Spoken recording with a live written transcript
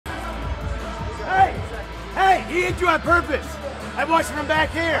He hit you on purpose. I watched him from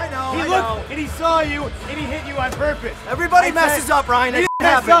back here. I know, He looked and he saw you and he hit you on purpose. Everybody messes up, Ryan. He It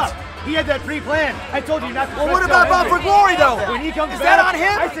messed happens. up. He had that pre-planned. I told you not to. Well, what about Bound for Glory, though? When he comes Is back, that on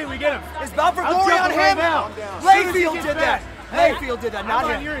him? I say we get him. Is Bound for I'm Glory on jumping him? right now. Layfield did that. Layfield did that, not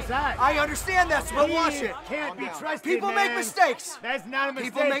I'm him. on your side. I understand that, but He watch it. can't be trusted, People man. make mistakes. That's not a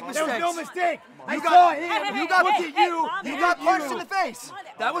mistake. People make There was no mistakes. mistake. I You saw got him. You got Look at you. You got punched in the face.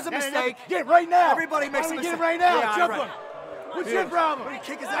 That was a mistake. Get it right now. Everybody makes a Get mistake. him right now. Yeah, Jump right. him. What's your problem?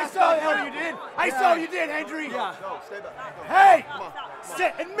 Kick his I ass saw back. how you did. I saw you did, Hendry. Yeah. Hey!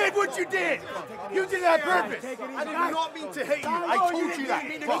 Admit what you did. You did it on purpose. I did not mean to hit you. I told you that.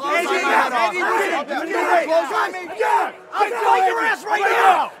 I'll fight your ass right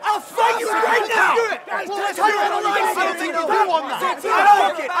now. I'll fight you right now. I don't think you do on that.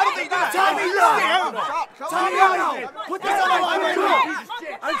 I don't think you do. Tommy, put this on the line right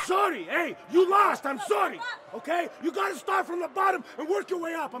now. I'm sorry. Hey, you lost. I'm sorry. Okay? You got to start from the bottom and work your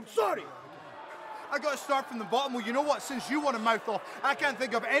way up. I'm sorry. I got to start from the bottom. Well, you know what? Since you want to mouth off, I can't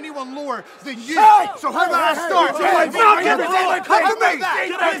think of anyone lower than you. So how about I start? Come to me.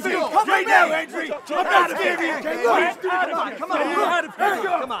 Get out of here. Right now, Hendry. I'm out of here. Come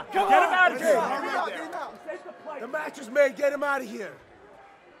on. Get him out of here. The match is made. Get him out of here.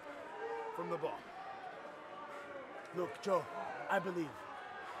 From the ball. Look, Joe, I believe.